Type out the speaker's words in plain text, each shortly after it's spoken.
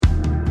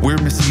We're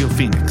Missio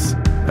Phoenix,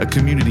 a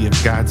community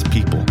of God's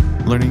people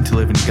learning to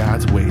live in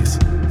God's ways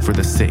for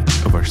the sake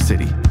of our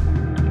city.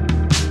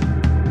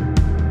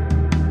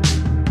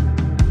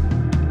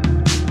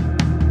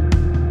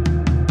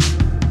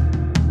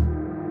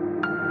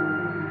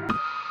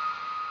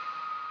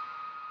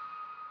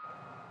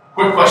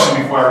 Quick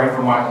question before I read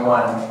from Mark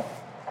 1.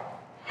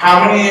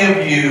 How many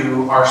of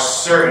you are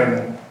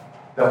certain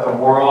that the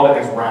world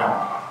is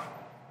round?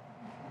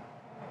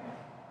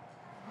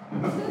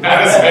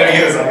 Not as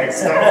many as I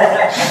expected.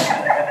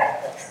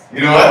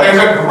 You know what?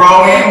 There's a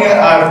growing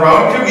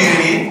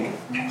community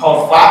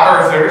called Flat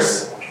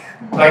Earthers.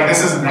 Like,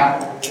 this is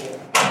not,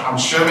 I'm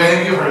sure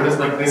many of you have heard this,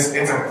 like this,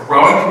 it's a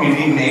growing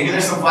community. Maybe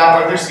there's some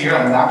Flat Earthers here,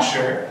 I'm not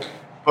sure.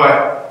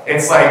 But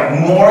it's like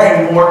more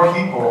and more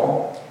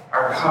people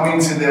are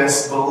coming to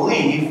this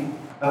belief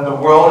that the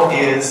world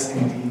is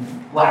indeed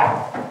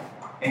flat.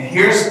 And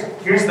here's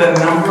the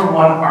number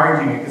one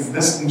argument, because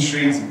this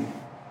intrigues me.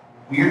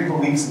 Weird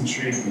beliefs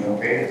intrigue me,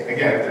 okay?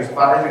 Again, if there's a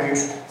flat earth here,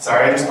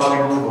 sorry, I just called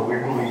you a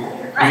weird belief.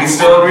 We can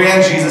still agree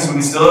on Jesus, we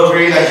can still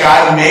agree that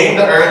God made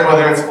the earth,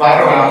 whether it's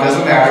flat or round,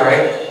 doesn't matter,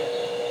 right?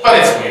 But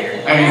it's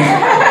weird. I mean,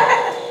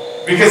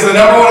 because the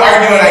number one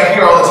argument I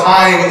hear all the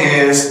time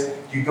is,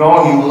 you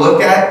go and you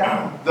look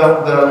at the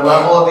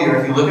level of the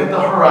earth, you look at the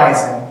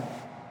horizon,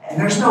 and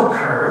there's no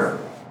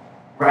curve,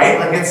 right?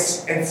 Like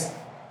it's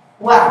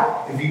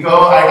flat. If you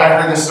go,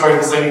 I heard this story of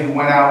this lady who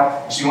went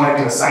out and she wanted to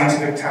do a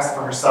scientific test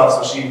for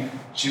herself. So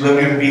she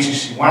lived near the beach and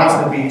she went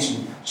out to the beach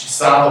and she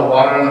saw the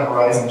water on the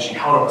horizon and she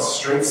held up a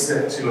straight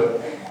stick to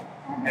it.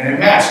 And it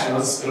matched, it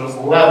was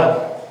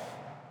level.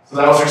 So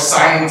that was her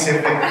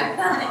scientific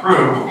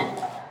proof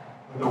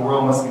that the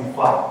world must be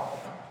flat.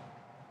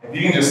 If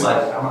you can just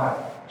I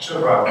should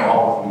have brought a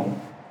ball with me.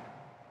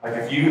 Like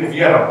if you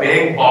had a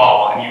big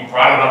ball and you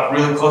brought it up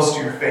really close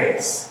to your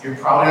face, you're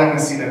probably not going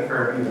to see the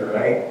curve either,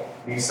 right?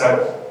 And you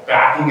start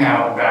backing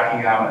out,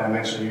 and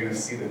eventually you're going to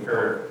see the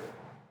curve.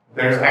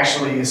 There's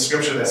actually a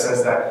scripture that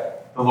says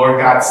that the Lord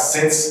God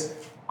sits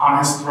on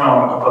his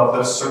throne above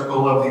the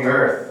circle of the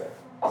earth.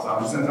 So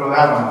I'm just going to throw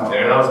that one out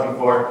there. That was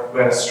before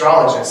we had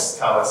astrologists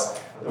tell us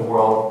that the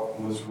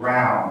world was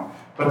round.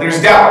 But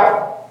there's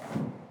doubt.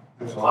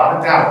 There's a lot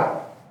of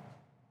doubt.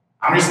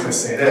 I'm just going to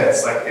say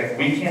this, like if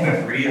we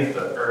can't agree if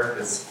the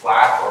earth is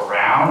flat or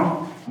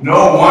round,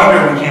 no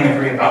wonder we can't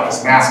agree about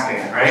this mask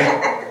ban,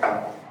 right?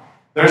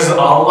 There's a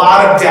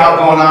lot of doubt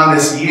going on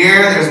this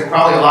year. There's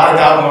probably a lot of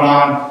doubt going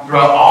on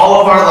throughout all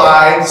of our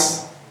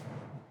lives.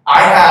 I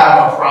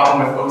have a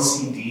problem with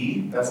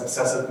OCD, that's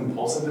obsessive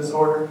compulsive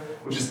disorder,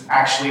 which is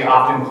actually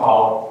often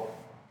called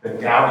the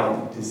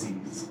doubting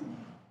disease.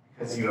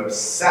 Because you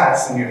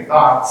obsess in your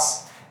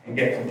thoughts and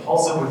get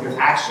compulsive with your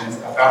actions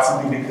about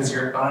something because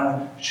you're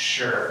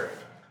unsure.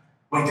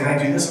 Wait, did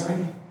I do this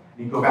already? And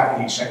you go back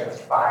and you check it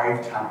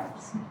 5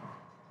 times.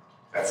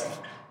 That's it.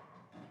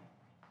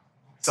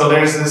 So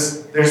there's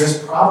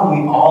this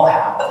problem we all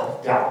have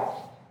with doubt.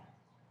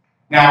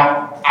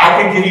 Now,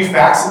 I could give you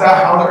facts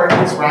about how the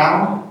earth is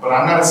round, but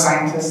I'm not a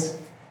scientist,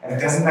 and it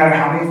doesn't matter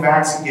how many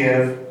facts you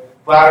give,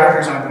 flat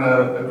earthers aren't going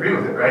to agree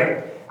with it,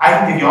 right? I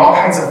can give you all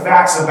kinds of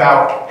facts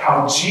about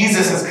how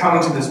Jesus has come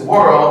into this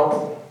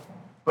world,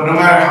 but no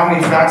matter how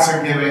many facts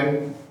are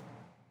given,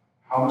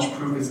 how much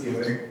proof is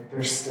given,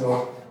 there's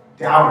still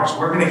doubters.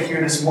 We're going to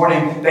hear this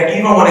morning that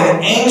even when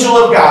an angel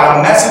of God,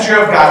 a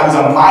messenger of God, who's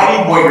a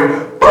mighty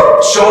warrior,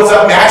 shows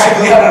up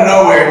magically out of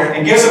nowhere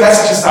and gives a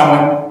message to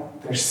someone,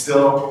 there's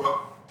still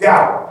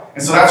doubt.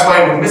 And so that's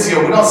why with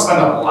Missio, we don't spend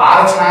a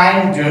lot of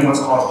time doing what's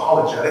called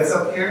apologetics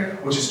up here,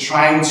 which is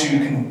trying to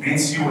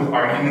convince you with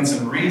arguments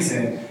and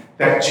reason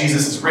that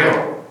Jesus is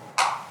real.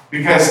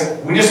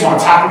 Because we just want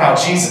to talk about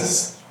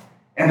Jesus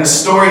and the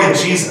story of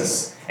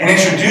Jesus and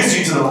introduce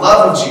you to the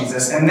love of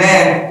Jesus. And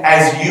then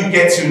as you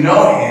get to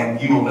know him,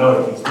 you will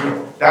know that he's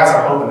real. That's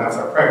our hope and that's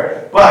our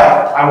prayer.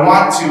 But I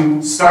want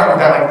to start with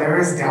that, like there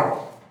is doubt.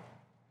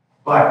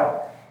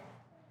 But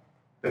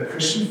the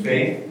Christian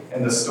faith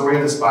and the story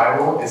of this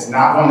Bible is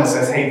not one that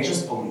says, hey,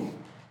 just believe.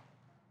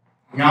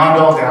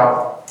 Beyond all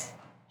doubt,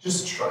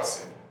 just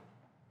trust it.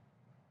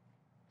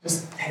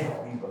 Just take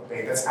a leap of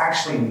faith. That's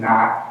actually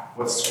not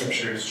what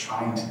Scripture is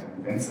trying to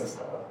convince us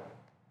of.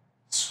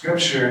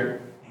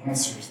 Scripture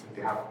answers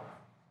the doubt.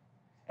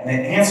 And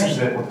it answers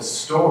it with a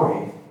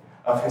story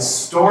of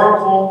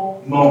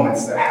historical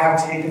moments that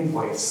have taken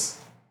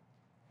place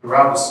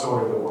throughout the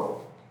story of the world.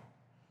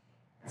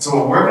 And so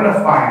what we're going to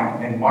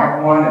find in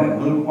Mark 1 and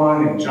in Luke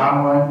 1 and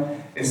John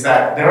 1 is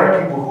that there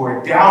are people who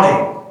are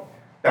doubting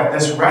that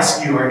this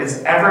rescuer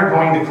is ever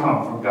going to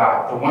come from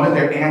God, the one that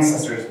their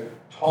ancestors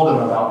told them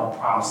about and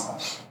promised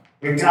them.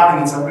 They're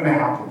doubting it's ever going to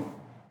happen.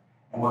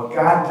 And what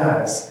God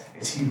does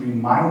is he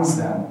reminds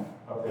them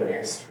of their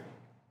history.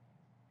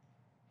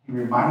 He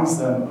reminds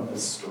them of the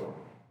story.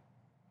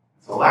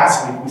 So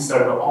last week we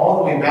started all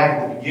the way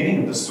back at the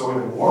beginning of the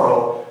story of the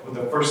world with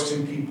the first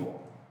 2 people,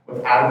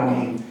 with Adam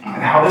and Eve,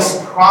 and how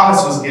this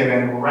promise was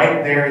given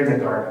right there in the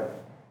garden.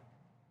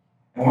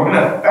 And we're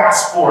going to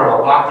fast forward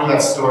a lot through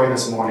that story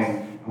this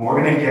morning, and we're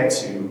going to get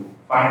to,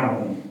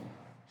 finally,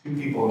 2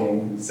 people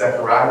named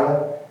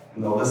Zechariah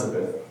and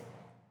Elizabeth.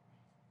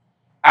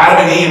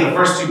 Adam and Eve, the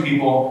first two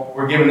people,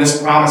 were given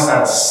this promise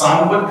that a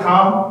son would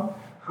come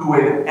who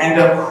would end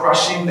up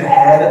crushing the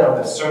head of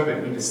the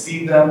serpent who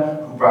deceived them,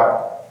 who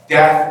brought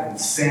death and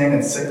sin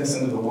and sickness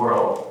into the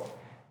world.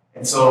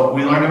 And so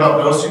we learned about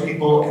those two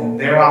people and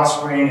their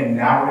offspring, and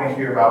now we're going to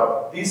hear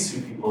about these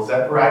two people,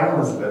 Zechariah and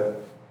Elizabeth,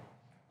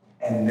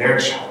 and their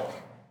child.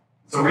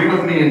 So read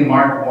with me in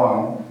Mark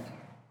 1.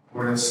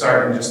 We're going to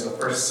start in just the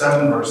first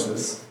 7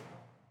 verses.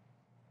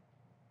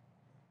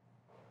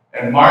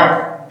 And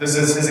Mark, this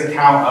is his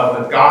account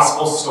of the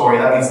gospel story.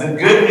 That means the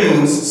good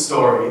news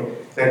story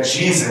that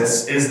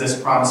Jesus is this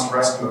promised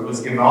rescuer who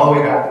was given all the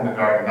way back in the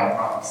garden, that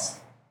promise.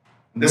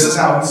 And this is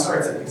how he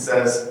starts it. He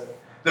says,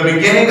 the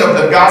beginning of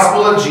the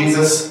gospel of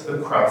Jesus the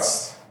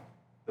Christ,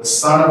 the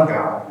Son of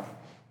God.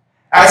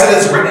 As it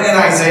is written in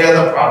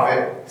Isaiah the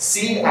prophet,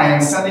 see, I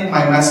am sending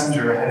my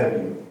messenger ahead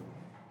of you.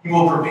 He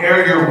will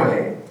prepare your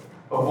way,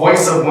 a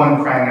voice of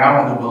one crying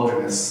out in the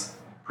wilderness.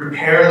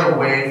 Prepare the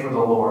way for the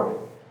Lord.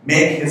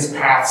 Make his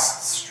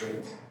paths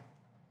straight.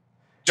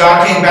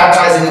 John came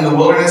baptizing in the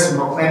wilderness and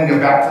proclaiming a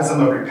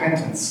baptism of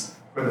repentance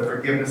for the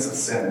forgiveness of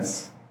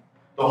sins.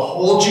 The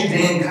whole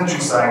Judean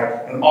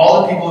countryside and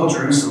all the people of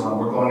Jerusalem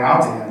were going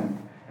out to him,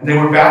 and they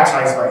were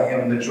baptized by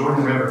him in the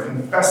Jordan River,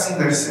 confessing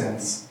their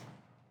sins.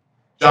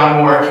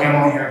 John wore a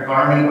camel-hair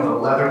garment with a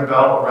leather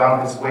belt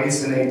around his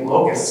waist and ate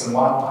locusts and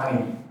wild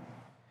honey.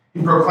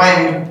 He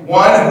proclaimed,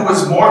 one who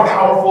is more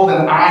powerful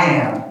than I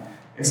am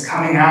is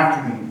coming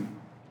after me.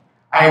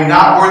 I am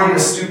not worthy to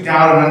stoop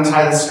down and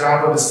untie the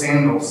strap of his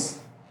sandals.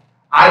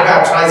 I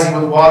baptize you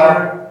with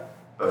water,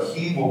 but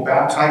he will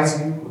baptize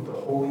you with the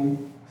Holy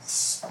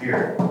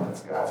Spirit.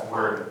 That's God's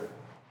word.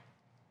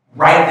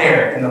 Right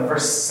there in the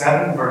first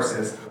 7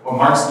 verses, what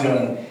Mark's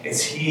doing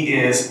is he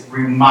is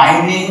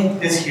reminding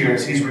his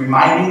hearers, he's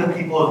reminding the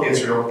people of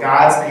Israel,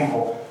 God's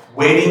people,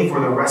 waiting for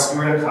the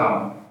rescuer to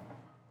come,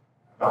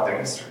 about their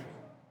history.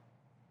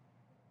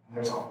 And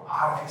there's a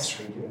lot of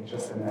history given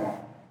just in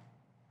that.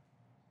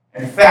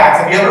 In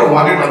fact, have you ever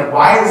wondered,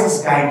 why is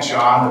this guy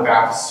John the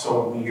Baptist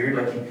so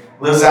weird? He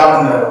lives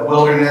out in the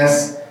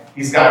wilderness,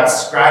 he's got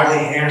scraggly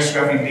hair,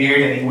 scruffy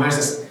beard, and he wears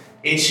this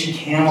itchy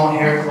camel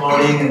hair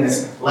clothing and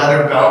this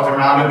leather belt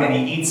around him, and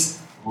he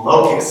eats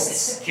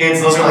locusts.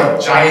 Kids, those are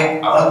like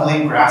giant,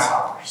 ugly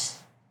grasshoppers.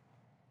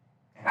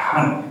 And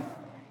honey.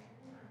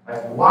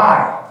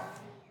 Why?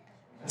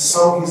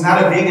 So he's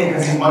not a vegan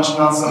because he's munching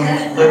on some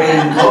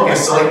living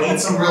locusts, so eat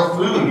some real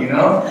food,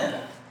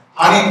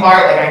 Honey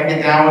part, I can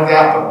get down with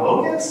that, but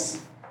locusts?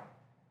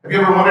 Have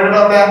you ever wondered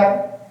about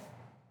that?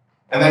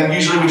 And then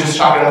usually we just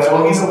chalk it up to,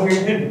 well, he's a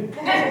weird dude.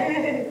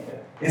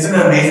 Isn't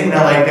it amazing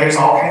that there's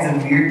all kinds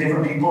of weird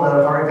different people that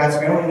are part of God's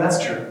family?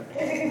 That's true.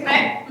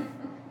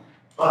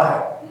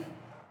 But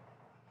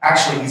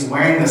actually, he's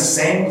wearing the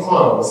same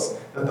clothes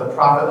that the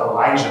prophet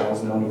Elijah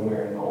was known to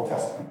wear in the Old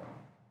Testament.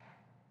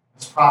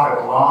 This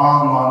prophet,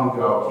 long, long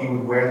ago, he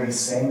would wear these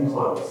same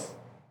clothes.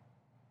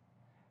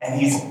 And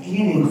he's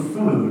eating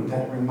food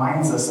that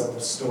reminds us of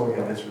the story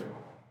of Israel.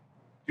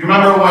 Do you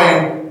remember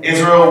when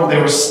Israel, they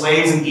were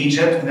slaves in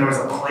Egypt, and there was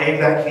a plague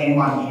that came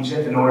on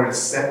Egypt in order to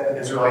set the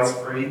Israelites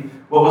free?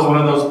 What was one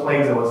of those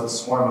plagues? It was a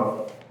swarm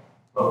of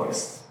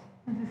locusts.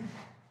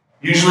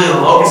 Usually the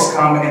locusts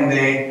come and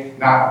they,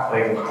 not a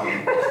plague of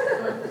honey.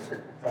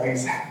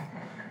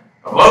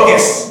 The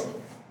locusts.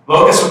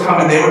 Locusts would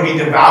come and they would be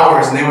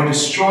devourers and they would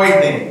destroy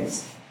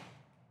things.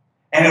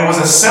 And it was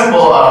a symbol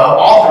of,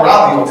 all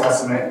throughout the Old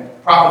Testament,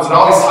 prophets would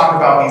always talk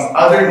about these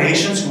other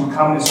nations who would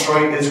come and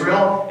destroy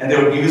Israel, and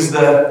they would use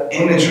the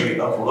imagery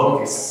of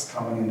locusts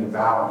coming and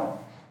devouring.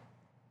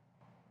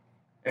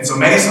 And so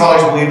many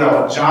scholars believe that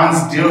what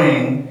John's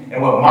doing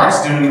and what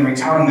Mark's doing in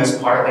retelling this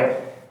part,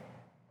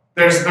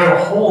 there's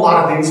a whole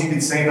lot of things you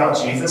could say about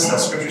Jesus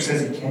that Scripture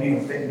says you can't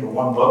even fit into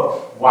one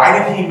book. Why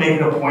did he make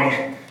it a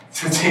point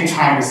to take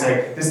time to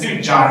say, this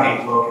dude John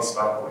ate locusts,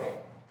 by the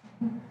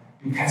way?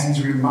 Because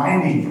he's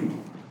reminding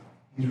you.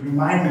 He's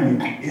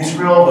reminding you,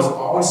 Israel was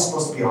always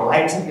supposed to be a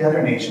light to the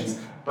other nations,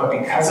 but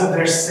because of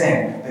their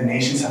sin, the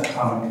nations have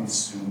come and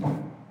consumed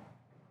them.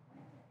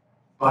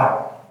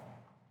 But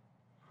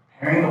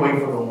preparing the way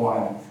for the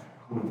one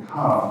who would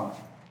come,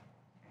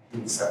 he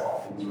would set all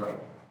things right.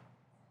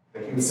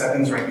 That he would set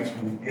things right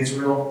between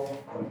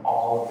Israel and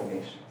all of the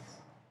nations.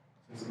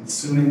 He was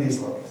consuming these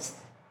locusts.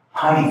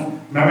 Honey.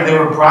 Remember, they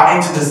were brought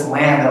into this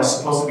land that was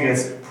supposed to be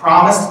this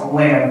promised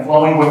land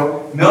flowing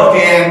with milk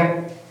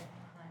and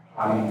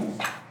honey.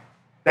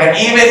 That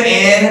even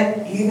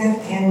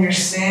in your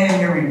sin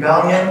and your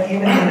rebellion,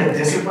 even in the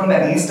discipline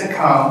that needs to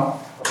come,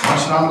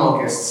 munching on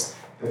locusts,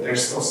 that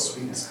there's still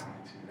sweetness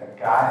coming to you. That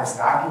God has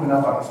not given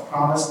up on his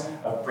promise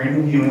of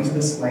bringing you into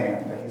this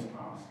land that he's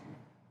promised you,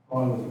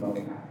 flowing with milk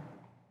and honey.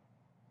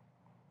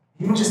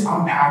 Even just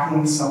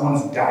unpacking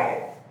someone's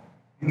diet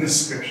in the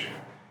Scripture,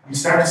 you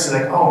start to see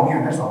oh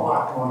man, there's a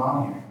lot going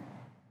on here.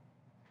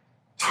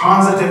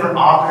 Tons of different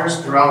authors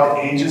throughout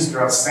the ages,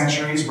 throughout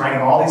centuries, writing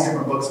all these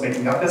different books,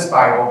 making up this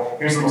Bible.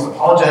 Here's the most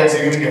apologetics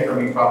you're going to get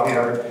from me probably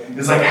ever.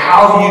 It's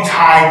how do you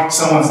tie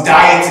someone's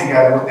diet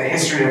together with the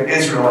history of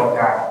Israel like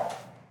that?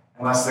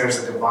 unless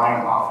there's a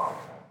divine offer.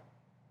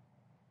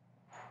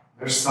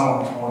 There's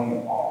someone pulling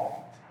it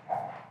all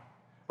together.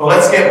 But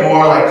let's get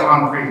more like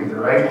concrete with it,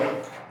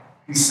 right?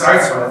 He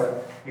starts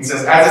with, he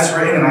says, as it's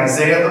written in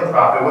Isaiah the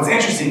prophet. What's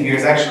interesting here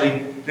is actually,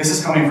 this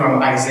is coming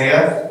from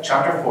Isaiah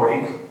chapter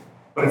 40,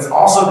 but it's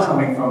also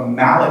coming from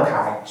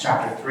Malachi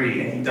chapter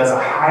 3, and he does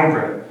a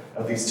hybrid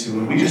of these two,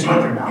 and we just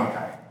went through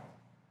Malachi.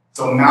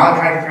 So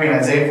Malachi 3 and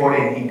Isaiah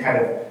 40, and he kind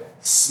of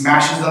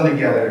smashes them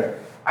together.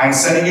 I am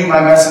sending you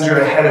my messenger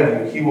ahead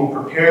of you. He will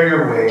prepare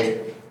your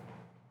way.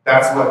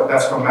 That's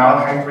from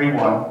Malachi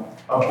 3:1.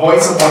 A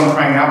voice of one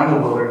crying out in the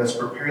wilderness,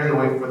 prepare the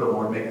way for the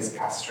Lord, make his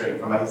path straight,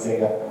 from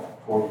Isaiah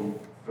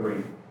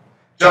 43.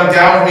 Jump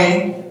down with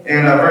me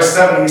in verse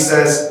 7. He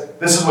says,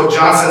 this is what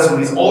John says when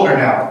he's older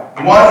now.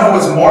 The one who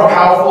is more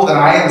powerful than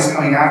I am is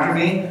coming after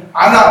me.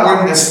 I'm not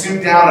worthy to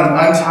stoop down and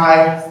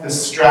untie the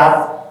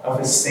strap of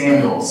his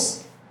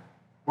sandals.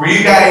 Were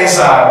you guys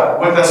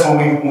with us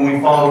when we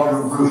followed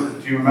through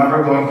Ruth? Do you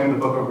remember going through the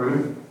book of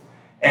Ruth?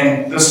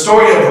 And the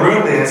story of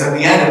Ruth is, at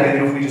the end of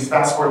it, if we just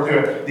fast forward through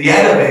it, the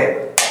end of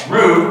it,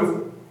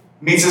 Ruth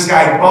meets this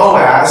guy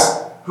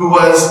Boaz, who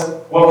was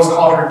what was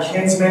called her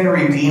kinsman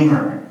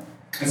redeemer.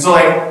 And so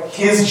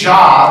his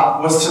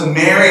job was to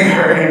marry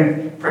her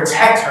and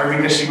protect her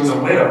because she was a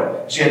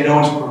widow. She had no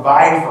one to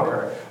provide for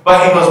her.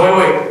 But he goes,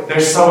 wait,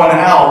 there's someone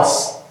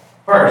else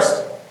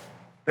first.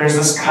 There's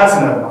this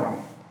cousin of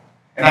mine.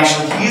 And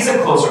actually, he's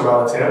a closer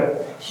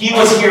relative. He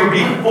was here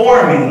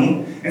before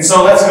me. And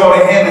so let's go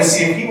to him and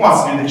see if he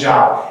wants to do the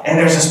job. And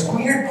there's this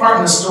weird part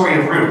in the story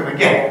of Ruth.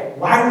 Again,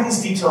 why do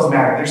these details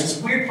matter? There's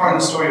this weird part in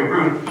the story of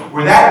Ruth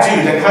where that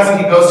dude, the cousin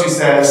he goes to,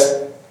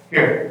 says,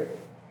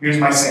 here's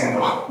my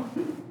sandal.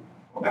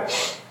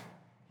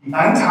 He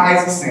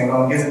unties the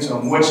sandal and gives it to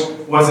him, which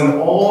was an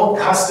old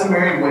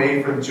customary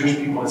way for the Jewish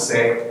people to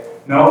say,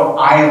 no,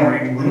 I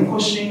am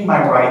relinquishing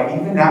my right,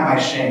 even at my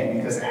shame,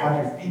 because to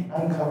have your feet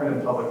uncovered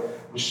in public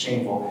was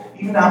shameful.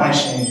 Even at my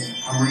shame,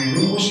 I'm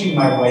relinquishing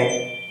my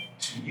right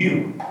to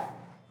you,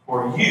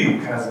 for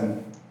you,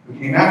 cousin, who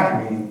came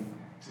after me,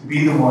 to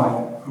be the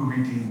one who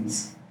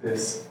redeems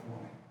this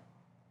woman.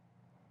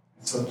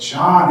 And so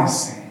John is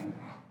saying,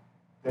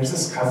 there's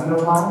this cousin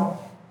of mine,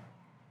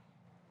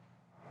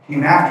 he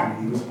came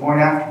after me, he was born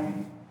after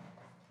me,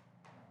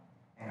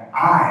 and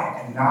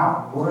I am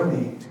not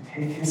worthy to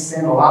take his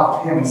sandal off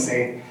of him and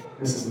say,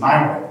 this is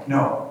my right.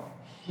 No,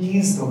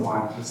 he's the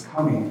one who's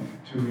coming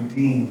to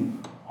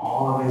redeem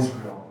all of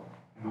Israel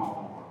and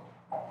all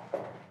the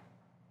world.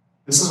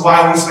 This is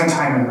why we spend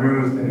time in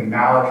Ruth and in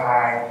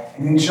Malachi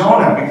and in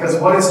Jonah, because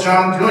what is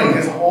John doing?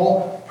 His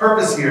whole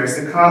purpose here is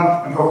to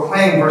come and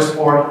proclaim, verse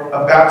 4,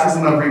 a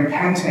baptism of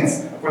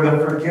repentance for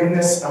the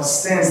forgiveness of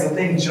sins, the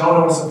thing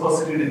Jonah was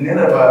supposed to do to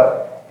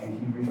Nineveh, and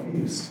he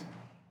refused.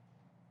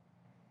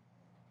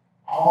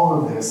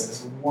 All of this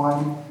is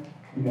one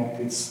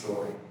connected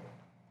story.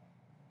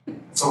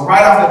 So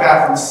right off the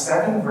bat, from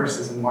 7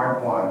 verses in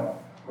Mark 1,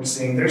 we're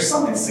seeing there's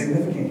something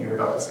significant here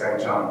about this guy,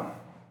 John.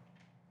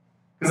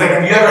 Because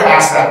have you ever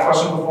asked that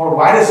question before?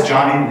 Why does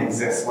John even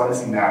exist? Why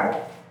does he matter?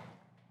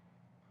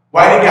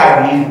 Why did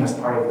God need him as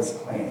part of his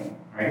claim,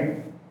 right?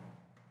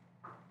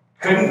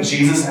 Couldn't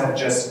Jesus have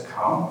just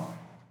come?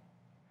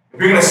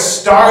 If you're going to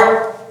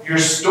start your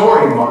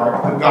story,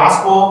 Mark, the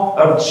gospel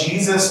of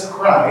Jesus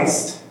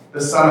Christ, the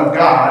Son of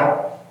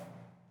God,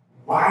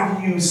 why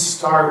do you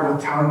start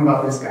with telling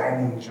about this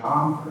guy named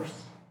John first?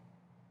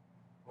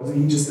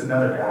 Wasn't he just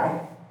another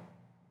guy?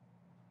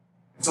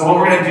 So what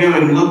we're going to do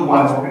in Luke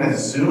 1 is we're going to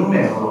zoom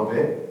in a little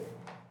bit.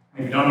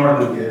 If you don't know where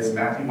Luke is,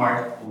 Matthew,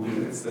 Mark,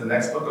 Luke, it's the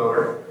next book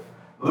over.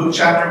 Luke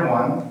chapter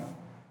 1.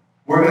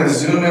 We're going to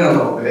zoom in a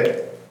little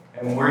bit,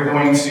 and we're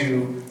going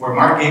to, where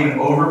Mark gave an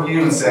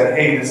overview and said,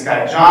 hey, this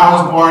guy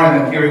John was born,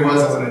 and then here he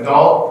was as an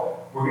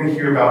adult. We're going to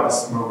hear about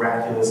this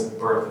miraculous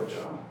birth of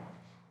John.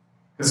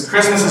 Because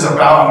Christmas is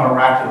about a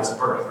miraculous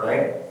birth,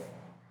 right?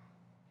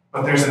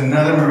 But there's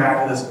another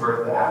miraculous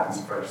birth that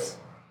happens first.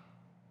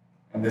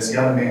 And this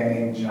young man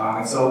named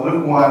John. And so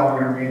Luke 1, we're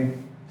going to read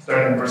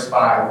starting in verse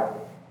 5.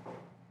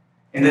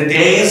 In the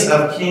days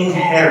of King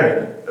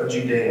Herod of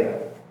Judea,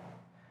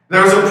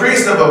 there was a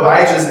priest of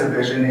Abijah's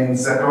division named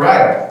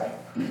Zechariah.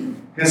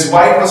 His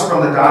wife was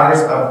from the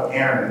daughters of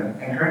Aaron,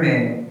 and her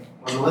name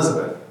was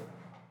Elizabeth.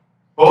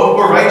 Both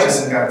were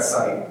righteous in God's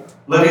sight,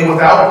 living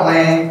without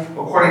blame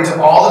according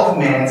to all the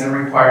commands and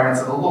requirements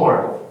of the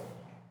Lord.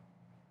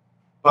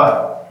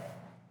 But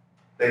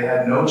they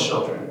had no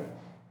children,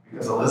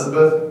 because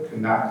Elizabeth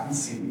could not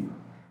conceive,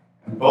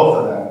 and both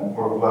of them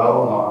were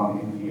well along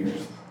in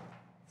years.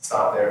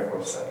 Stop there for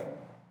a second.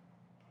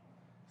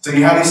 So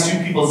you have these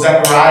two people,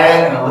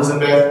 Zechariah and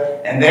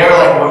Elizabeth, and they're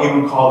like what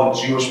you would call the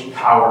Jewish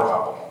power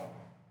couple.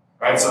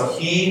 Right? So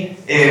he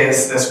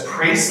is this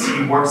priest,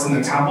 he works in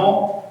the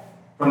temple,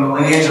 from the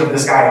lineage of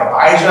this guy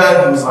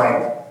Abijah, who's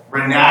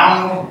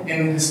renowned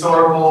in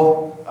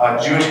historical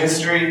Jewish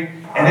history.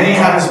 And then you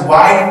have his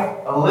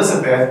wife,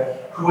 Elizabeth,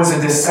 who was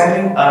a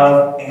descendant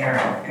of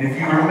Aaron. And if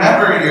you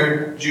remember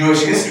your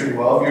Jewish history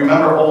well, if you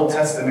remember Old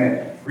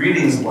Testament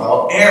readings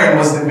well, Aaron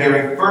was the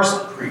very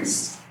first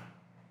priest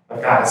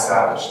that God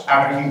established.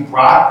 After he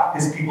brought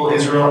his people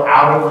Israel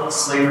out of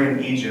slavery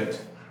in Egypt,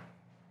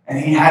 and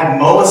he had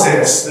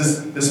Moses,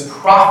 this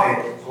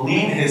prophet,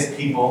 lead his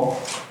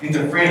people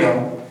into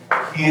freedom,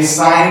 he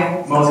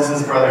assigned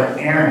Moses' brother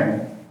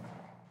Aaron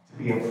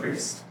to be a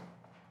priest.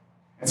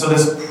 And so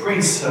this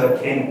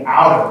priesthood came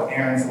out of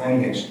Aaron's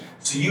lineage.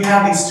 So you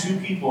have these two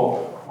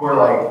people who are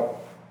like,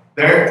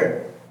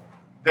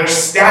 their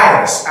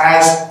status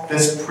as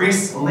this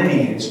priest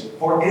lineage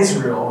for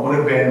Israel would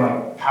have been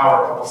like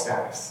power couple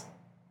status.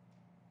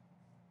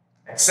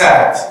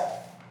 Except,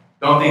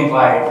 don't think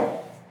like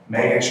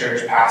mega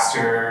church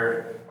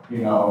pastor,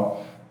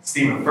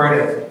 Stephen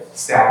Furtick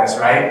status,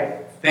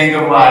 right? Think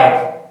of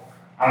like,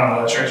 I don't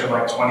know, a church of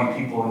like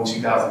 20 people in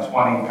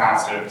 2020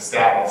 pastor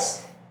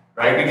status,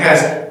 right?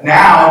 Because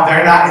now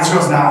they're not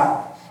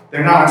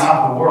on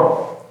top of the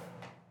world.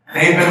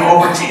 They've been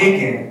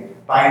overtaken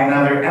by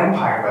another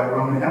empire, by the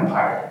Roman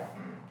Empire.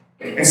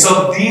 And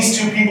so these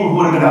two people who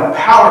would have been a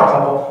power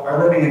couple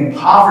are living in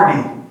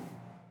poverty,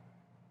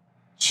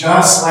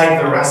 just like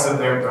the rest of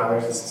their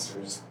brothers and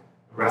sisters,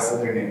 the rest of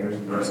their neighbors,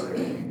 and the rest of their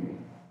community.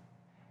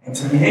 And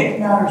to make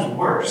matters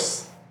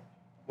worse,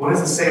 what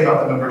does it say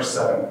about them in verse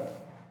 7?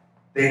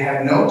 They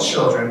had no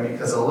children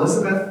because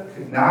Elizabeth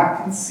could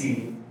not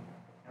conceive,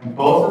 and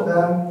both of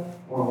them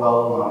were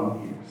well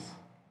along in years.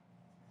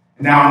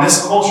 Now, in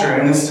this culture,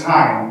 in this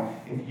time,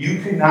 if you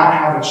could not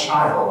have a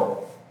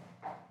child,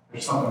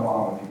 there's something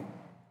wrong with you.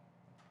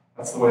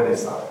 That's the way they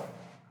saw it.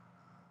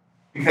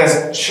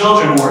 Because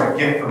children were a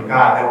gift from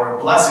God. They were a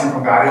blessing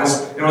from God.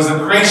 It was a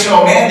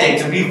creational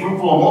mandate to be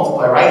fruitful and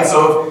multiply, right?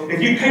 So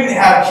if you couldn't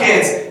have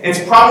kids,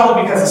 it's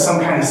probably because of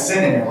some kind of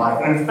sin in your life.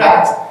 And in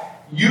fact,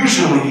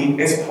 usually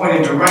it's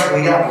pointed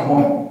directly at the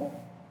woman.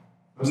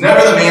 It was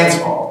never the man's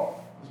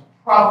fault. It was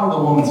probably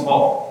the woman's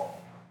fault.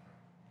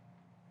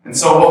 And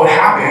so what would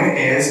happen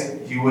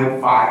is you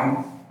would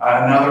find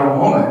another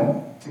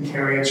woman to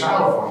carry a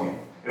child for you.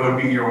 It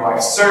would be your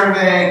wife's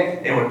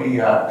servant, it would be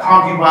a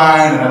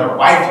concubine, another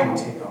wife you would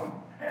take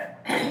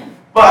on.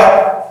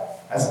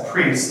 But, as a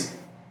priest,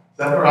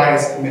 Zechariah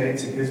is committed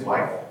to his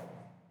wife.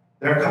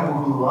 They're a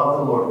couple who love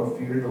the Lord, who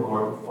fear the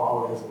Lord, who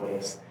follow his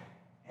ways.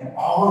 And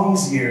all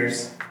these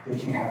years, they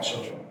can't have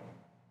children.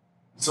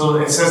 So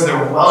it says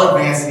they're well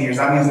advanced in years.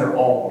 That means they're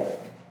old.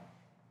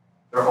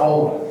 They're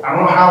old. I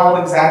don't know how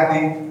old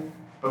exactly,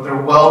 but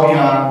they're well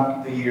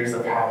beyond the years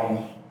of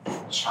having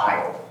a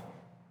child.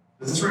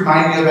 Does this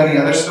remind you of any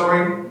other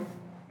story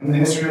in the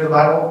history of the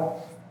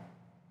Bible?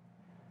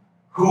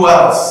 Who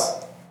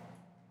else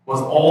was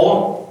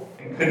old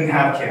and couldn't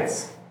have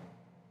kids?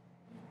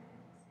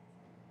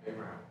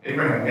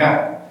 Abraham,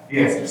 yeah.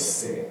 Yes,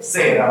 just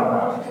say it out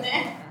loud.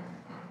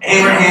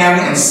 Abraham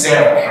and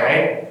Sarah,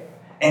 right?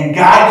 And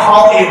God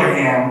called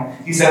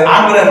Abraham. He said,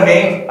 I'm going to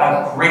make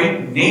a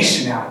great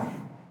nation out of you.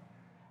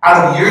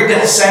 Out of your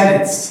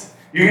descendants.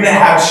 You're going to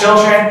have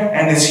children,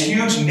 and this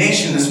huge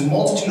nation, this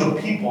multitude of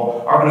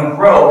people are going to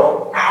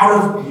grow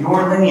out of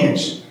your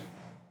lineage.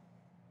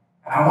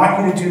 And I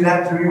want you to do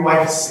that through your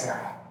wife,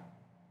 Sarah.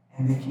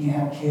 And they can't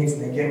have kids,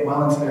 and they get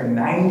well into their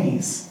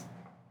 90s.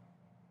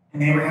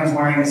 And Abraham's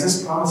wondering, is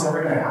this promise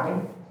ever going to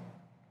happen?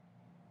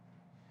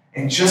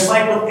 And just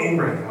like with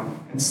Abraham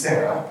and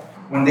Sarah,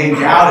 when they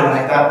doubted and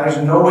they thought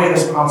there's no way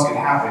this promise could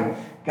happen,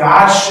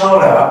 God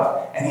showed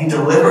up, and he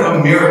delivered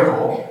a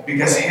miracle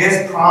because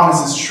his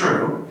promise is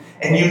true.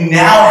 And you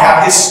now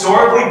have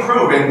historically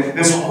proven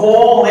this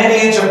whole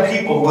lineage of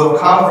people who have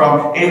come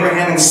from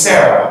Abraham and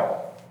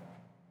Sarah.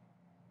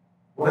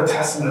 What a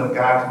testament of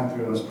God coming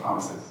through those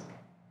promises.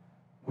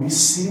 We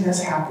see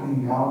this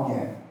happening now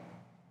again.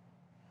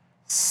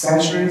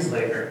 Centuries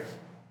later,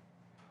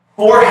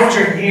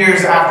 400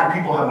 years after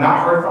people have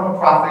not heard from a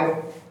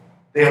prophet,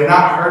 they have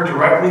not heard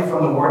directly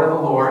from the word of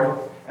the Lord,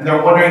 and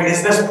they're wondering,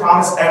 is this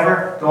promise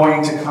ever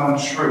going to come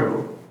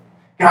true?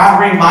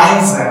 God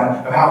reminds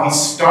them of how he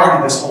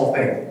started this whole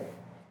thing.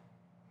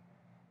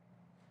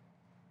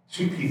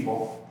 Two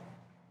people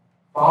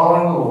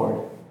following the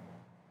Lord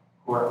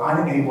who are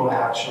unable to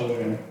have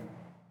children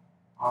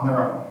on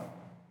their own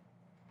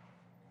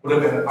would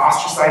have been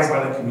ostracized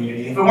by the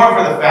community if it weren't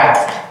for the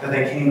fact that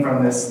they came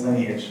from this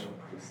lineage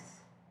of priests.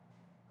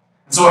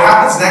 And so what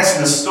happens next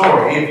in the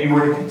story, if you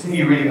were to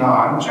continue reading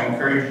on, which I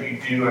encourage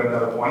you to do at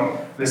another point,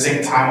 for the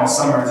sake of time I'll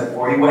summarize it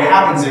for you, what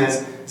happens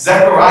is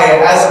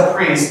Zechariah, as a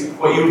priest,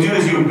 what you would do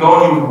is you would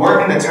go and you would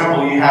work in the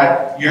temple. You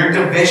had your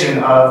division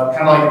of,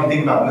 kind of like if you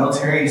think about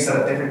military, you set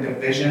up different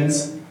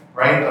divisions,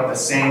 right, of the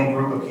same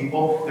group of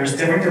people. There's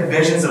different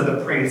divisions of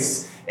the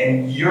priests,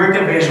 and your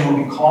division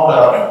would be called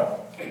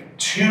up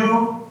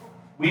 2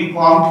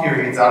 week-long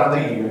periods out of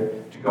the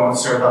year to go and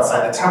serve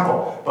outside the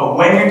temple. But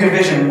when your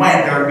division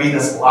went, there would be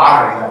this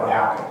lottery that would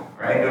happen,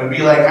 right? It would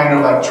be like kind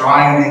of like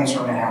drawing names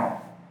from a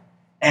hat.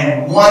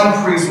 And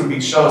one priest would be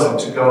chosen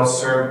to go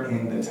serve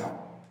in the temple.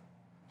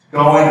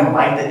 Go in and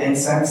light the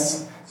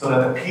incense so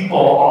that the people,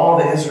 all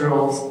the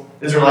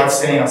Israelites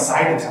standing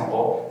outside the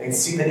temple, they'd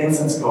see the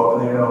incense go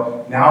up and they would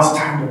know, now's the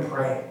time to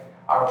pray.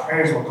 Our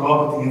prayers will go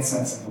up with the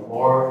incense and the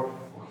Lord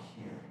will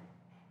hear.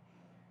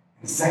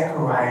 And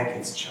Zechariah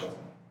gets chosen.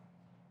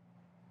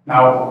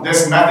 Now,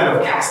 this method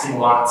of casting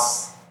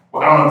lots,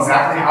 well, I don't know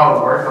exactly how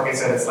it worked. Like I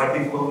said, it's like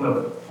the equivalent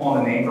of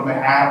pulling a name from a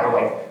hat or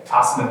like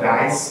tossing the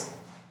dice.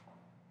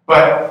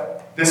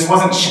 But this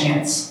wasn't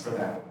chance for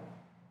them.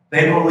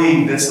 They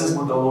believed this is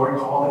what the Lord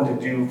called them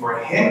to do, for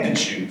him to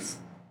choose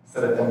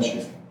instead of them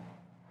choosing.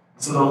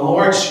 So the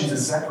Lord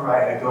chooses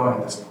Zechariah to go in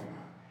at this point.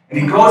 And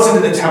he goes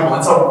into the temple.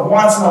 It's a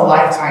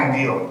once-in-a-lifetime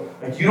deal.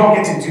 Like, you don't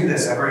get to do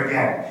this ever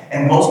again.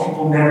 And most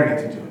people never get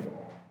to do it.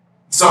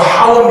 So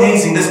how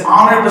amazing, this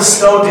honor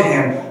bestowed to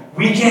him.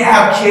 We can't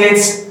have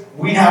kids.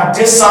 We have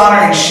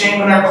dishonor and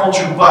shame in our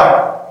culture,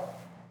 but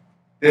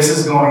this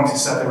is going to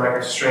set the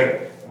record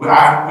straight. We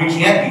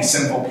can't be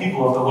sinful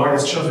people if the Lord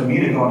has chosen me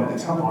to go into the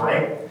temple,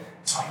 right?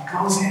 So he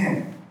goes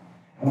in.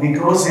 And when he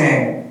goes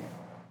in,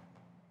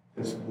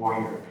 this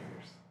warrior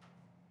appears.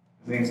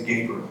 His name's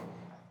Gabriel.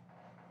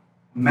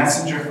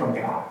 Messenger from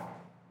God.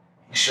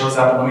 He shows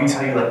up, and let me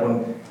tell you, like,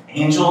 when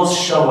angels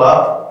show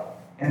up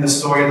in the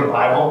story of the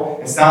Bible,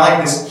 it's not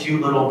like this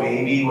cute little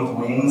baby with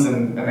wings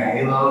and a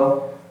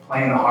halo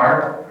playing the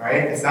harp,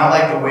 right? It's not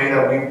like the way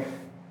that we've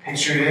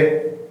pictured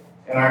it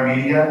in our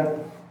media.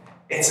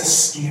 It's a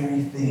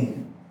scary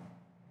thing.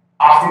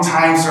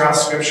 Oftentimes throughout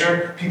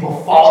Scripture,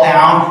 people fall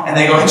down and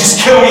they go,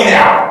 just kill me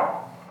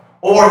now.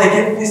 Or they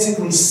get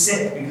physically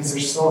sick because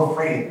they're so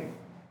afraid.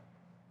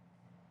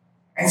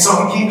 And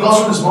so he goes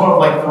through this moment of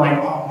like, feeling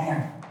like, oh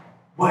man,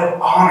 what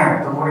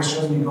honor the Lord has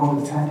chosen me to go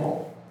into the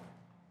temple.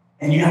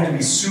 And you have to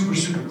be super,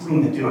 super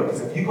clean to do it.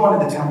 Because if you go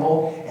into the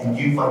temple and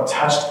you've like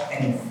touched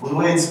any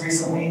fluids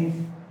recently,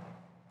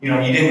 you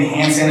didn't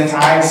hand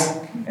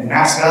sanitize and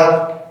mask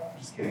up.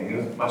 Just kidding, it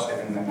was much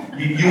different than that.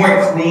 You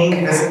weren't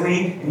clean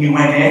physically and you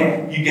went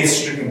in, you get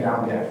stricken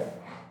down dead.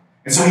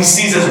 And so he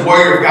sees this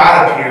warrior of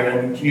God appear,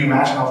 and can you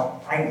imagine how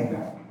frightening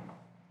that would be?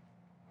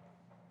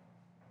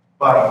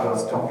 But he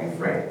goes, don't be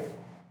afraid.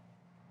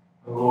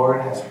 The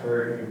Lord has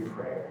heard your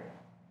prayer.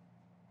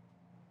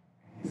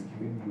 And he's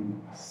giving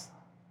you a son.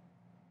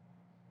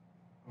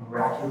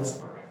 Miraculous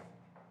birth.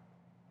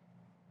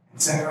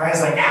 And Zechariah's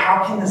like,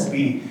 how can this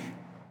be?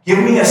 Give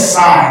me a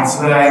sign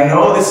so that I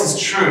know this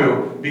is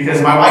true,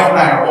 because my wife and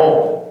I are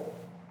old.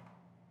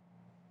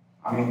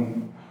 I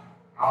mean,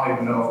 I don't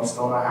even know if we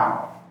still know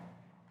how.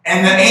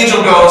 And the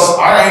angel goes, all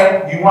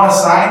right, you want a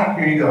sign?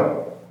 Here you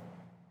go.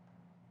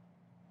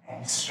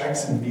 And he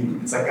strikes a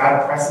mute. It's like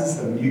God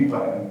presses the mute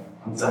button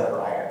on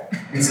Zechariah.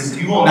 And he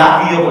says, you will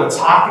not be able to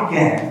talk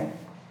again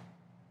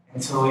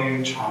until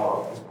your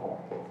child is born.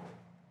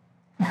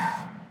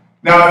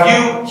 Now,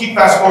 if you keep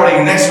fast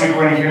forwarding, next week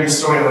we're going to hear the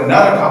story of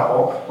another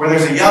couple where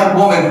there's a young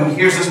woman who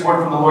hears this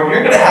word from the Lord.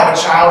 You're going to have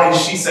a child, and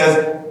she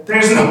says,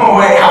 there's no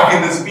way, how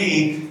can this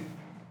be?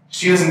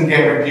 She doesn't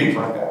get rebuked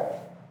like that.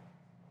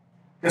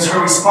 Because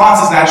her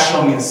response is not,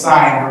 show me a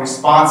sign. Her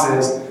response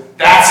is,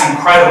 that's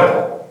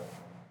incredible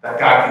that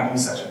God can do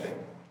such a thing.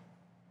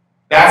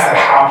 That's the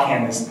how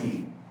can this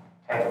be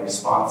type of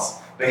response.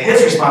 But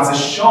his response is,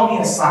 show me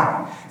a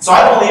sign. So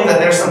I believe that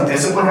there's some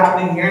discipline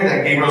happening here,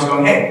 that Gabriel's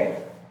going, hey,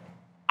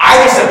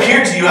 I just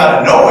appeared to you out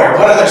of nowhere.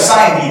 What other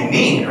sign do you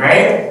need,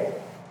 right?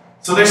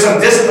 So there's some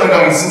discipline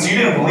going, since you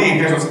didn't believe,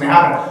 here's what's going to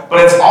happen.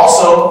 But it's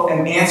also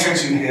an answer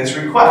to his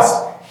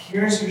request.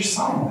 Here's your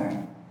sign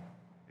then.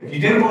 If you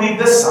didn't believe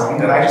this sign,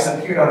 that I just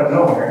appeared out of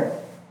nowhere,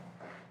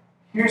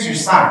 here's your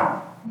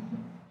sign.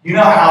 You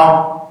know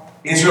how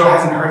Israel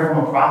hasn't heard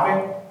from a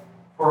prophet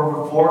for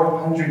over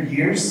 400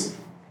 years?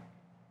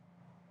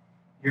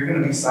 You're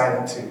going to be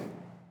silent too,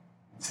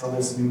 until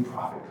this new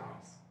prophet comes.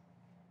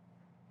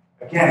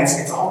 Again,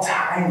 it's all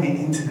tying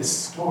into this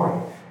story.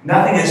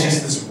 Nothing is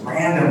just this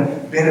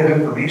random bit of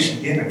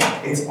information given.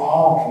 It's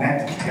all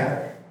connected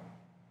together.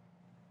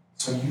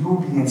 So you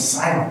will be in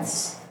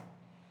silence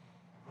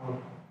for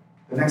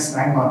the next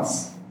 9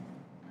 months.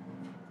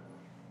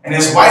 And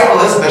his wife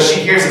Elizabeth, she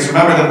hears this.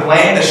 Remember, the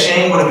blame, the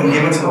shame would have been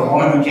given to the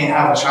woman who can't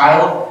have a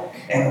child.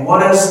 And what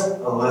does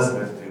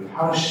Elizabeth do?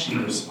 How does she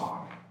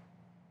respond?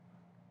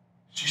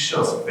 She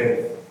shows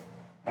faith.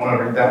 I want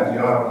to read that. You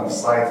don't have it on the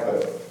slides,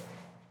 but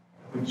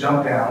we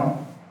jump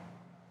down.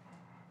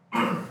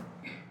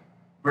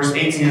 Verse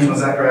 18 is when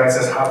Zechariah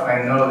says, how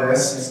can I know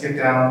this? Let's get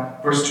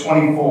down. Verse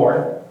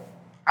 24.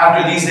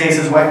 After these days,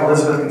 his wife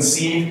Elizabeth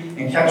conceived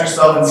and kept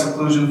herself in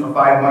seclusion for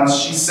 5 months.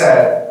 She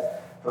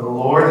said, the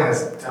Lord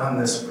has done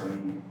this for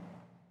me.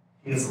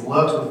 He has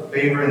looked with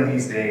favor in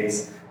these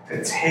days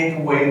to take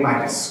away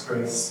my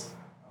disgrace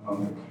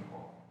among the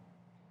people.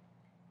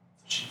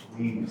 She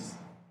believes.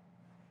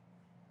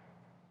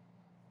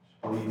 She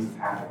believes it's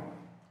happening.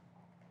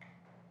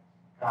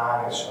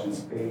 God has shown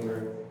his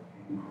favor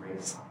and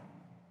grace on me.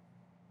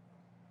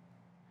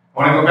 I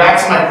want to go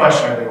back to my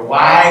question earlier.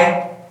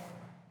 Why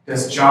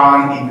does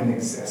John even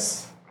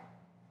exist?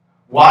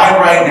 Why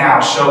right now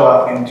show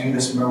up and do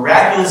this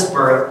miraculous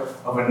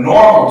birth of a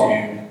normal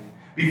dude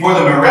before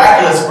the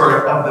miraculous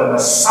birth of the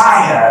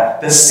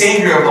Messiah, the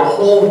Savior of the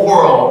whole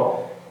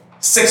world,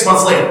 6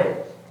 months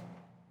later?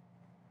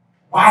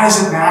 Why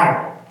does it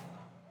matter?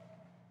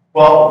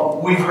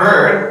 Well, we've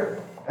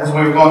heard As we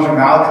were going through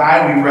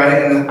Malachi, we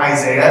read it in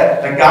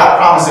Isaiah, that God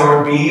promised there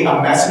would be a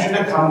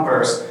messenger to come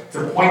first,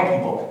 to point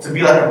people, to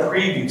be like a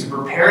preview, to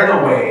prepare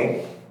the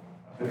way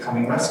of the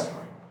coming rescuer.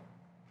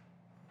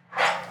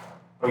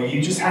 But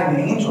you just had an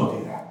angel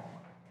do that.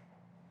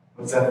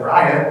 With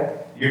Zechariah,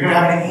 you're going to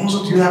have an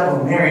angel do that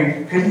with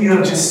Mary. Couldn't you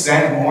have just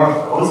sent more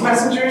of those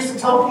messengers to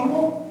tell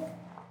people?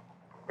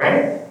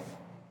 Right?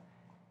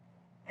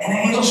 And the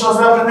angel shows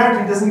up and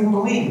there, he doesn't even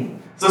believe.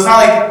 So it's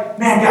not like,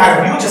 man, God,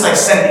 if you would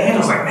just send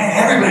angels, man,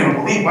 everybody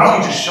would believe. Why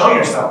don't you just show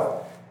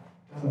yourself?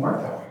 It doesn't work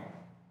that way.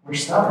 We're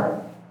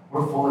stubborn.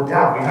 We're full of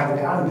doubt. We have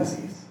the doubting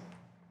disease.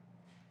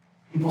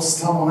 People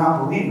still will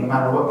not believe no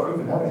matter what proof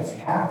and evidence you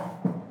have.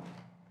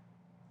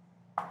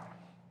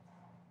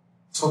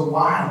 So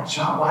why,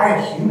 John? Why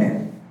a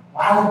human?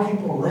 Why would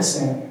people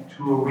listen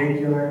to a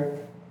regular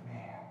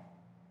man?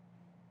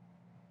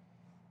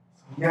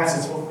 So yes,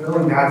 it's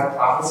fulfilling God's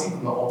prophecy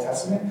from the Old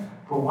Testament,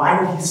 but why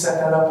did he set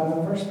that up in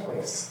the first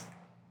place?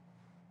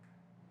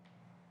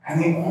 And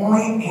the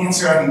only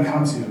answer I can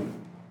come to,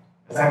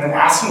 as I've been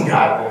asking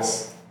God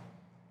this,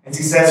 is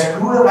he says,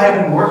 who have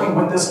I been working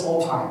with this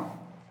whole time?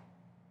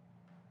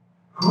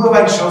 Who have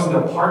I chosen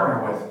to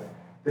partner with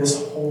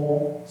this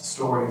whole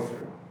story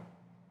through?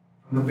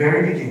 From the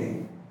very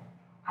beginning,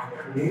 I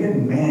created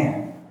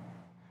man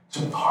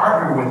to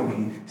partner with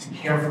me to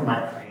care for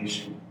my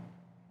creation.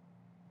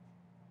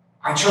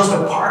 I chose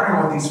to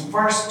partner with these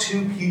first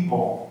two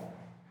people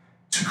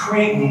to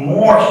create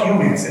more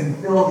humans and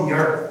fill the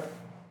earth.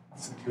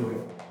 Let's do it.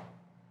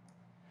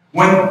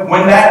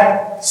 When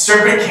that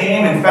serpent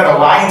came and fed a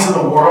lie into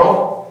the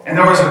world, and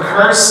there was a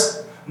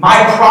curse,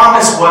 my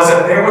promise was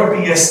that there would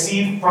be a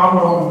seed from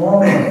a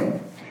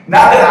woman.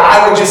 Not that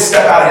I would just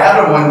step out of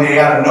heaven one day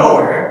out of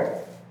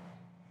nowhere,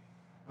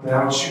 but that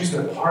I would choose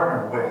to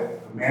partner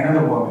with the man and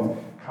the woman,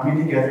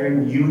 coming together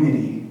in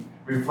unity,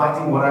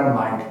 reflecting what I'm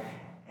like,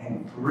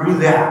 and through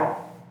that,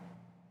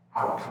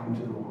 I would come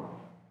into the world.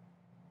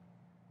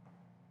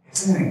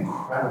 Isn't it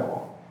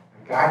incredible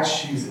that God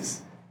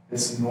chooses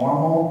this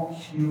normal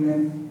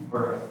human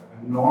birth,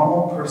 a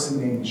normal person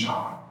named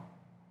John,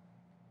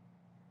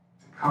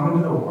 to come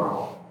into the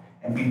world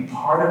and be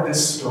part of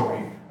this story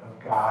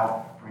of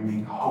God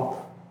bringing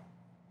hope,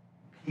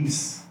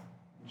 peace,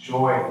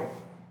 joy,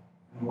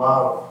 and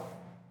love,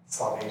 and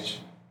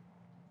salvation.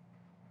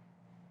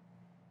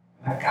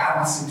 And that God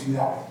wants to do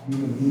that with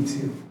you and me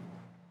too.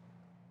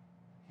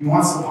 He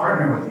wants to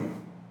partner with you.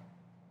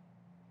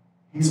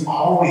 He's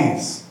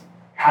always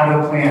had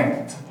a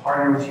plan to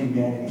partner with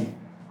humanity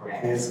for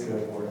his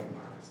good working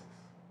purposes.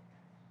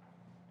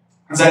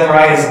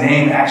 Zechariah's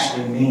name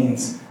actually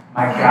means,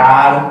 my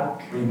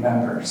God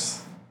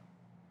remembers.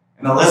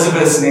 And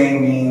Elizabeth's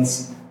name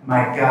means,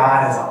 my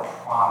God is a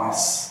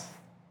promise.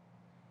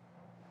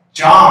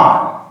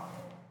 John,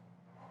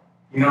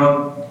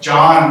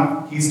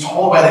 John, he's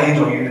told by the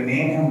angel, you're to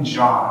name him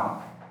John.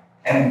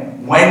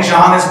 And when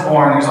John is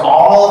born, there's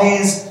all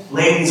these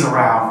ladies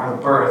around for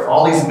the birth,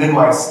 all these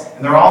midwives,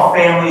 and they're all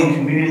family and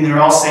community, and they're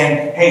all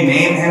saying, hey,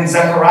 name him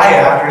Zechariah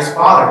after his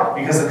father.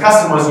 Because the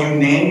custom was you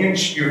name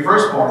your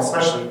firstborn,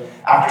 especially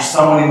after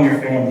someone in your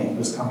family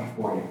who's come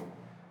before you.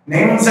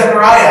 Name him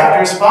Zechariah after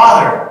his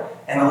father.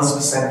 And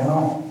Elizabeth said,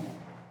 no.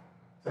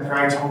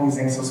 Zechariah told me his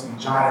name's supposed to be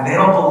John, and they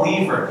don't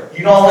believe her.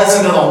 You don't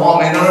listen to the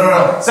woman.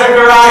 No.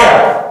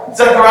 Zechariah,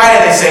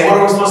 they say, what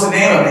are we supposed to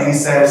name him? And he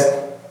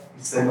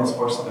signals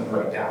for something to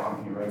write down,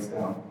 and he writes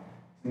down,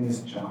 his name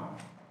is John.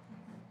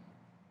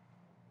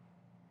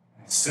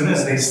 As soon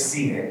as they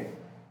see it,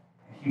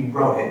 and he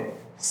wrote it,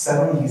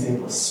 suddenly he's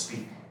able to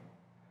speak.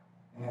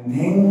 And the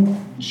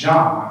name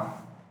John,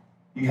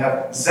 you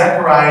have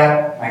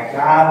Zechariah, my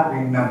God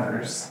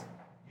remembers.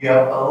 You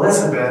have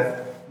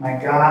Elizabeth, my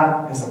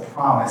God is a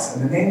promise.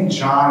 And the name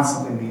John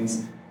simply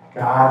means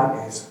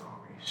God is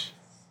gracious.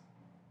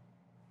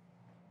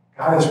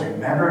 God has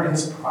remembered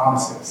his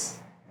promises,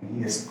 and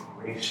he is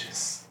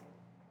gracious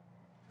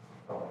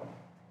to fulfill them.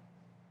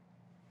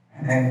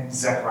 And then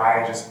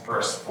Zechariah just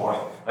bursts forth.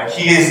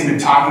 He has been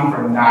talking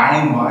for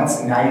 9 months,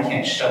 and now you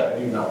can't shut the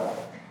dude up.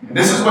 And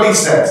this is what he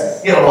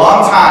says. He had a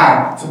long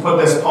time to put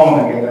this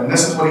poem together, and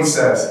this is what he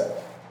says.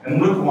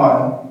 In Luke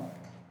 1,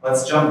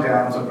 let's jump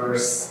down to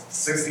verse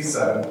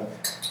 67.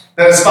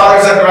 That his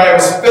father Zechariah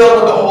was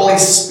filled with the Holy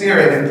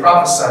Spirit and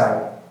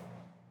prophesied.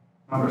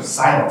 Remember,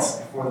 silence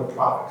before the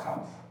prophet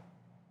comes.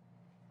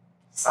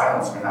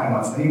 Silence for 9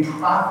 months. And he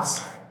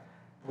prophesied.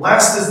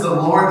 Blessed is the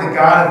Lord, the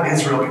God of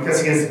Israel,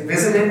 because he has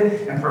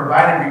visited and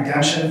provided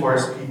redemption for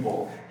his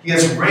people. He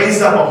has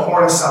raised up a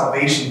horn of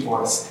salvation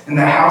for us in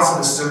the house of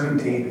his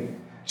servant David,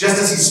 just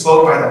as he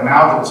spoke by the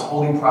mouth of his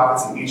holy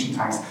prophets in ancient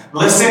times.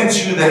 Listen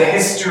to the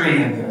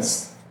history in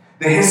this.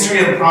 The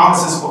history of the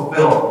promises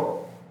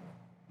fulfilled.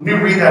 Let me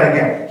read that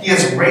again. He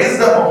has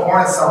raised up a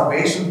horn of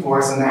salvation for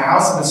us in the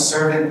house of his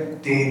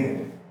servant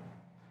David,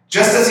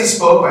 just as he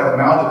spoke by the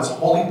mouth of his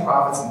holy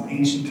prophets in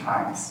ancient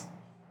times.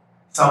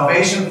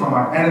 Salvation from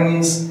our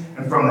enemies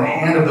and from the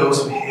hand of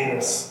those who hate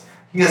us.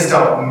 He has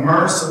dealt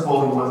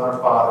mercifully with our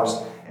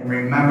fathers and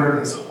remembered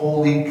his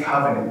holy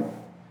covenant,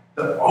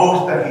 the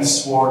oath that he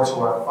swore to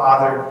our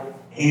father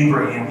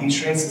Abraham. He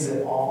traces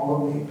it all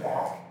the way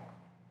back.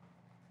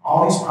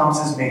 All these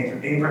promises made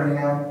through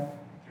Abraham,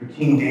 through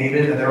King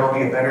David, that there will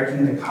be a better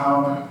king to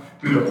come,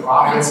 through the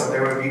prophets, that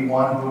there would be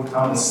one who would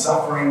come, the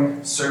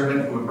suffering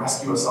servant who would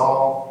rescue us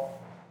all.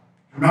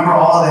 Remember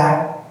all of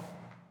that?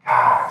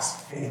 God is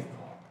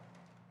faithful.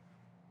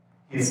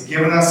 He has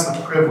given us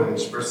the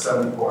privilege, verse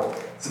 74,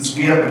 since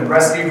we have been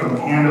rescued from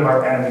the hand of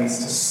our enemies,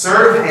 to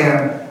serve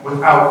him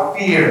without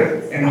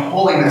fear, in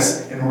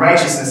holiness and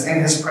righteousness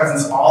in his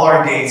presence all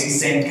our days. He's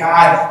saying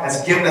God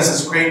has given us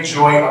this great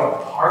joy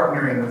of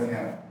partnering with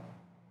him.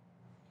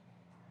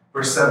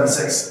 Verse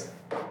 76,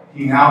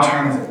 he now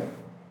turns it.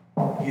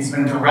 He's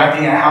been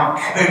directing at how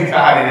good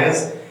God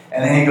is.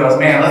 And then he goes,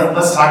 man,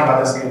 let's talk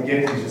about this good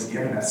gift he's just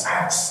given us. I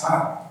have a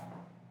son.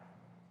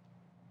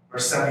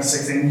 Verse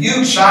 76, and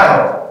you,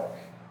 child,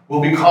 will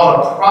be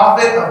called a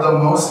prophet of the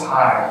Most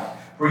High,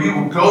 for you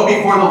will go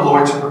before the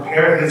Lord to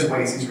prepare his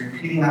ways. He's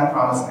repeating that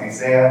promise in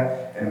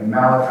Isaiah and in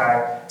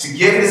Malachi, to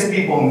give his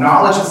people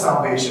knowledge of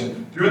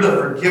salvation through the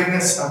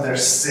forgiveness of their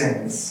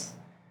sins.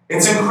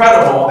 It's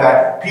incredible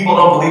that people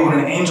don't believe when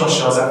an angel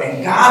shows up,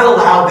 and God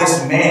allowed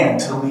this man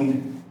to lead,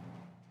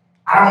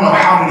 I don't know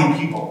how many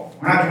people.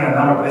 We're not giving a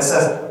number, but it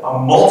says a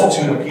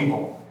multitude of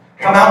people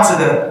come out to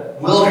the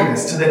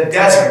wilderness, to the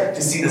desert,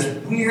 to see this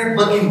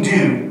weird-looking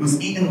dude who's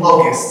eating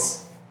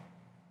locusts,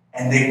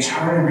 and they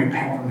turn and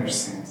repent from their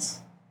sins.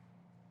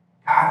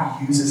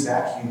 God uses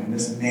that human,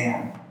 this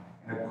man,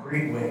 in a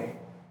great way.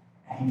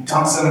 And he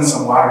dumps them in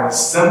some water to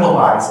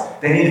symbolize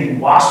they need to be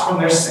washed from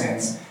their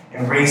sins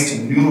and raised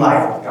to new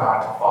life with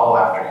God to follow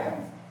after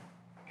him.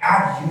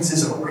 God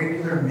uses a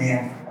regular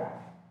man for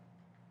that.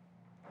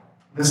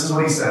 This is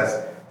what he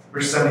says,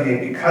 verse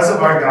 78, because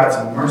of our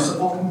God's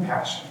merciful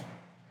compassion,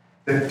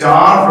 the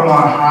dawn from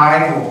on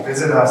high will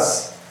visit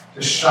us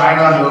to shine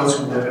on those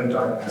who live in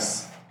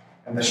darkness,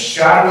 and the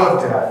shadow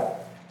of death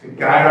to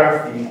guide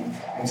our feet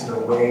into the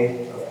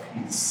way of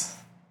peace.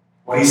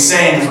 What he's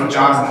saying is what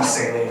John's going to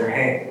say later.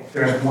 Hey,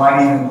 there's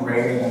one even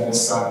greater than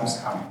this son who's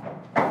coming.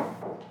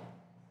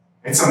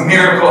 It's a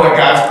miracle that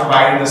God's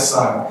provided the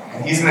Son,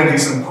 and he's going to do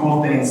some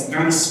cool things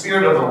through the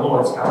Spirit of the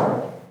Lord's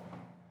power.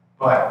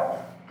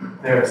 But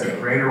there's a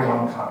greater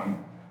one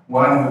coming,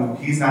 one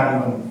who he's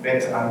not even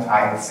fit to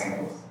untie his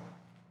sandals.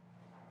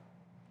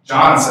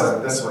 John says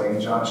it this way in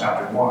John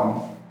chapter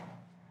 1.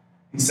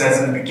 He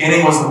says, in the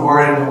beginning was the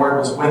Word, and the Word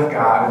was with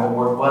God, and the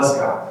Word was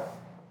God.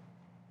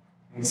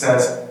 He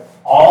says,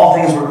 all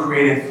things were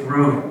created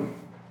through him,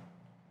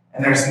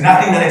 and there's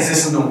nothing that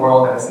exists in the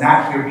world that is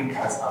not here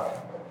because of him.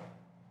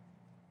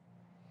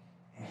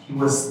 He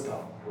was the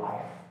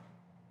life.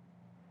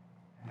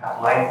 And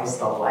that life was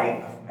the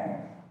light of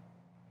men.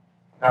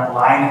 That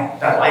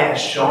light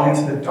has shone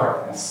into the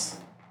darkness.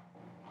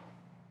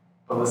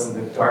 But listen,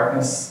 the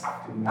darkness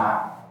did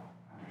not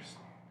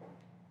understand.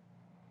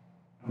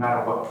 No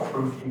matter what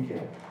proof you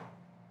get.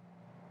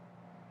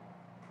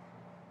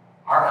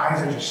 Our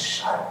eyes are just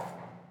shut.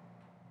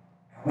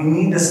 And we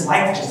need this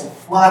light to just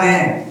flood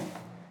in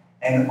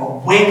and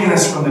awaken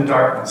us from the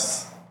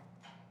darkness.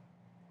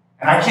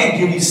 And I can't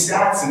give you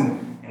stats and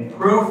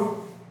proof.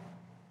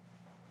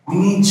 We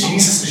need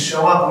Jesus to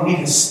show up. We need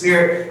his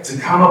Spirit to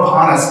come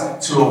upon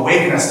us, to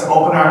awaken us, to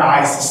open our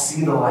eyes to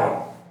see the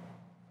light.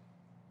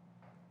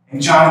 In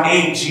John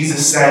 8,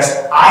 Jesus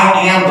says,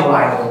 I am the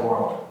light of the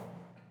world.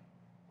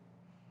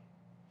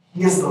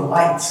 He is the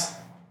light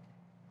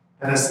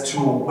that is to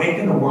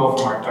awaken the world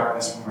from our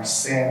darkness, from our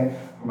sin,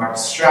 from our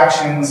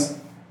distractions,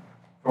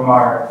 from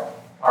our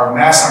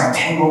mess, our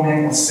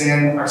entanglement with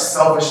sin, our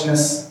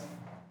selfishness.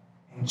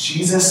 And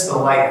Jesus, the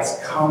light, has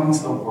come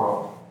into the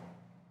world.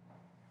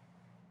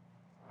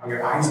 Are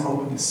your eyes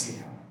open to see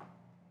him?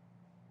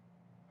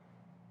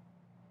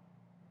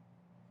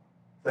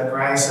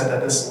 Zechariah said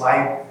that this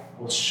light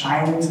will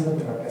shine into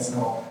the darkness and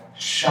it will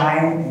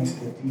shine into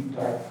the deep,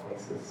 dark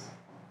places.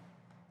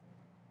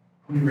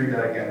 Let me read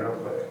that again real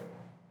quick.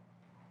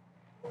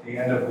 At the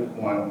end of Luke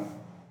 1,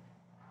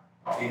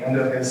 at the end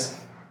of his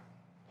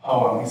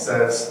poem, he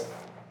says,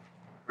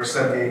 verse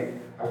 78,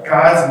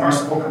 God's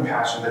merciful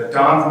compassion, the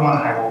dawn from on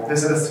high, will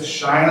visit us to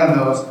shine on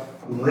those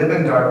who live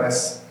in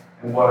darkness,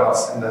 and what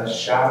else? In the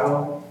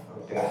shadow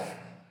of death.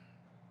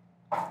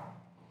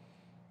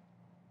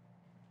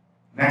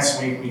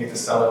 Next week, we get to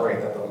celebrate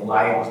that the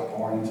light was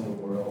born into the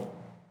world.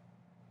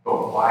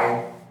 But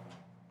why?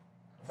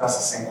 That's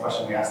the same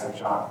question we asked of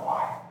John.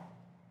 Why?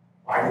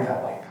 Why did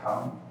that light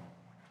come?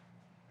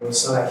 It was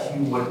so that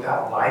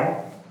that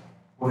light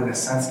would, in a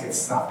sense, get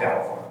snuffed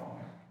out for a moment.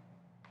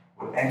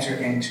 Would enter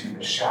into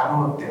the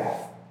shadow of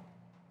death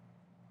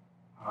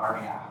on our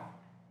behalf.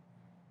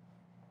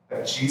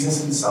 That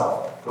Jesus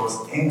himself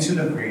goes into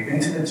the grave,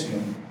 into the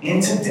tomb,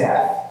 into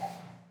death,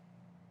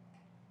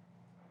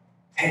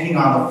 taking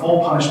on the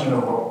full punishment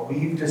of what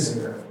we've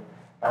deserved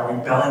by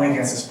rebelling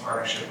against his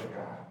partnership with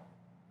God.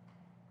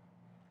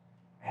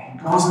 And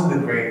he goes into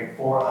the grave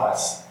for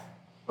us,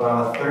 but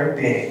on the third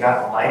day,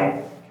 that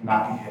light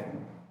cannot be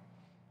hidden,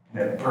 and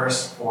it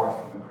bursts forth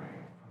from the grave.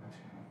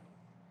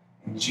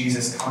 And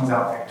Jesus comes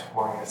out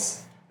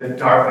victorious. The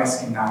darkness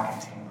cannot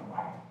contain the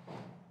light.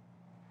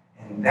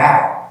 And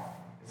that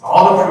is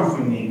all the proof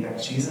we need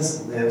that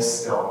Jesus lives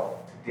still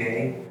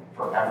today,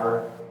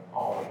 forever,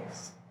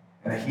 always.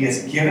 And that he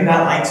has given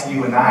that light to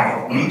you and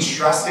I. And we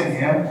trust in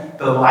him.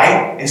 The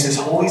light is his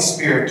Holy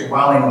Spirit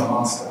dwelling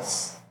amongst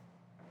us.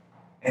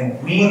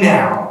 And we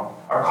now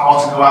are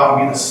called to go out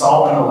and be the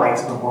salt and the light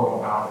to the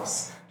world around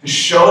us. To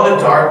show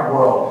the dark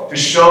world, to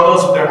show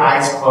those with their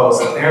eyes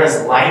closed that there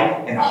is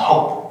light and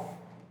hope.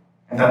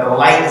 And that the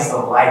light is the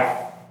life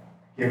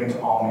given to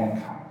all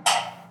mankind.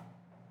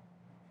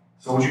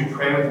 So would you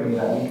pray with me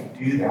that we could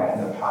do that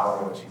in the power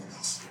of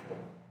Jesus' Spirit?